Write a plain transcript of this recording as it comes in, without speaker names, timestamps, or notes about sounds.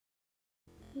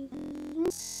So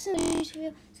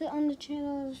on the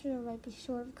channel, this video might be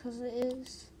short because it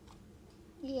is.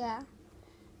 Yeah.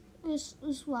 Let's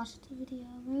watch the video.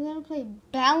 We're gonna play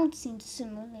Bouncing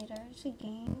Simulator. It's a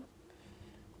game.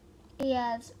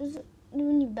 Yeah, it's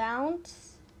when you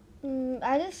bounce.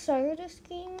 I just started this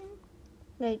game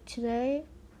like today,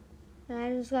 and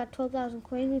I just got 12,000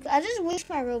 coins. I just wasted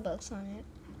my Robux on it,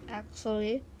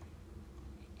 actually.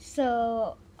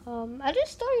 So I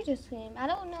just started this game. I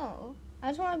don't know. I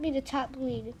just want to be the top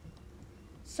lead.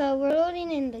 So we're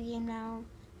loading in the game now.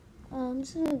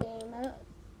 This is a game.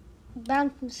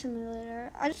 Bouncing Simulator.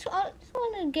 I just want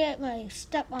to get my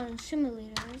step on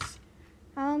simulators.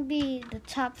 I want to be the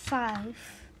top 5.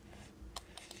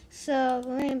 So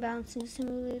we're in Bouncing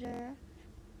Simulator.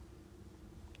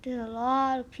 There's a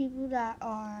lot of people that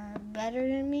are better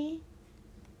than me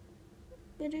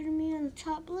on the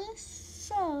top list.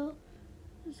 So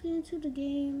let's get into the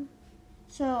game.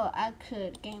 So I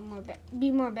could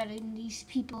be more better than these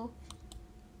people.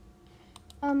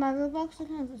 My Roblox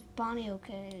account is Bonnie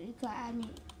Okay. You can add me.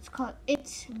 It's called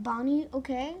It's Bonnie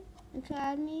Okay. You can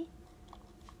add me.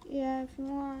 Yeah, if you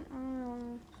want. I don't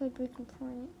know. Play Breaking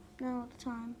Point. Now at the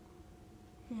time.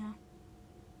 Yeah.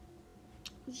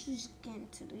 Let's just get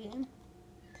into the game.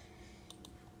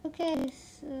 Okay,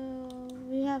 so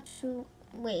we have to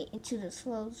wait until this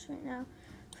loads right now.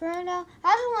 For right now,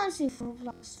 I just want to see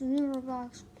Roblox, the new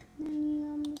Roblox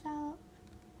premium out.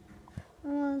 I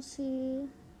want to see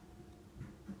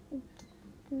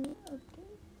the new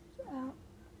updates out.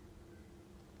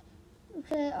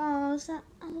 Okay, I was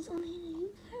only in the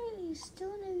UK.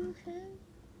 Still in the UK.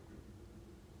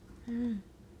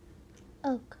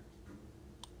 Okay.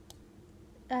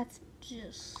 That's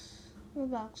just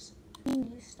Roblox. You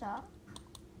need to stop.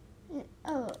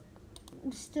 Oh,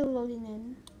 it's still loading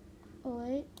in. Oh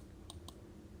wait.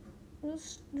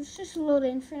 Let's just load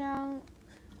in for now.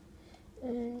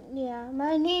 Yeah,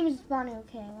 my name is Bonnie.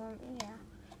 Okay. Yeah.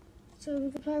 So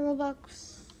we can play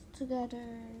Roblox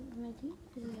together, make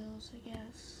videos, I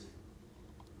guess.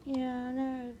 Yeah, I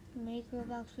never make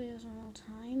Roblox videos in all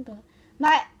time, but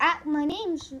my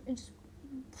name is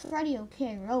Freddy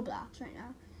OK Roblox right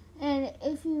now. And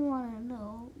if you want to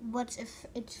know what's if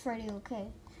it's Freddy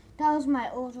OK, that was my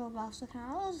old Roblox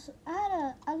account. I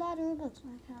had a lot of Robux on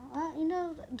my account. You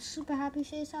know, the Super Happy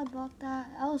Face, I bought that.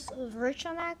 I was rich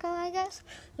on that account, I guess.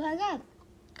 But account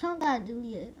got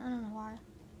deleted. I don't know why.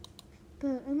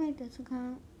 But I made this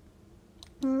account.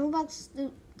 When Roblox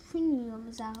the premium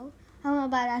is out, I'm gonna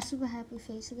buy that Super Happy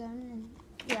Face again and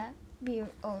yeah, be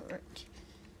all rich.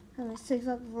 I'm gonna save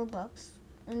up Robux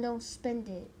and don't spend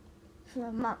it for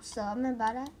a month. So I'm gonna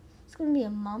buy that. It's gonna be a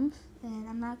month, and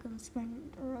I'm not gonna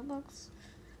spend Robux.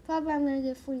 Probably I'm gonna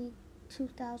get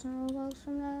 42,000 Robux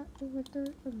from that over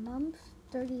a month,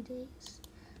 30 days.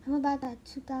 I'm gonna buy that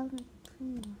 2,000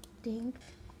 premium thing.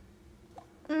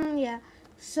 Yeah.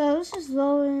 So this is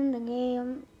loading the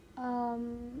game.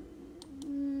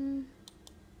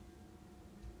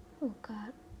 Oh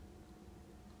God.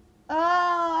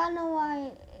 Oh, I know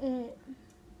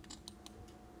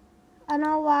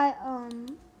why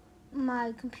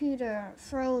my computer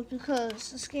froze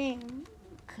because it's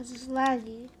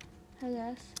laggy, I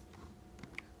guess.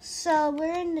 So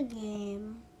we're in the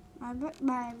game. My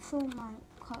phone might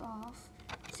cut off.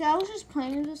 So I was just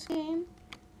playing this game.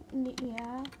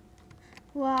 Yeah.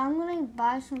 Well, I'm gonna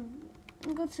buy some.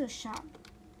 I'm gonna go to the shop.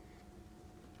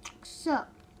 So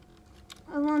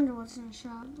I wonder what's in the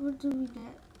shop. What do we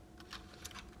get?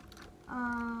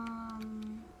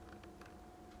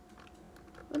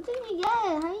 What did we get?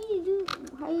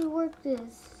 How you work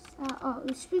this? Oh,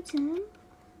 you speak to him.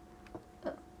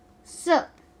 So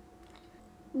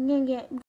we're gonna get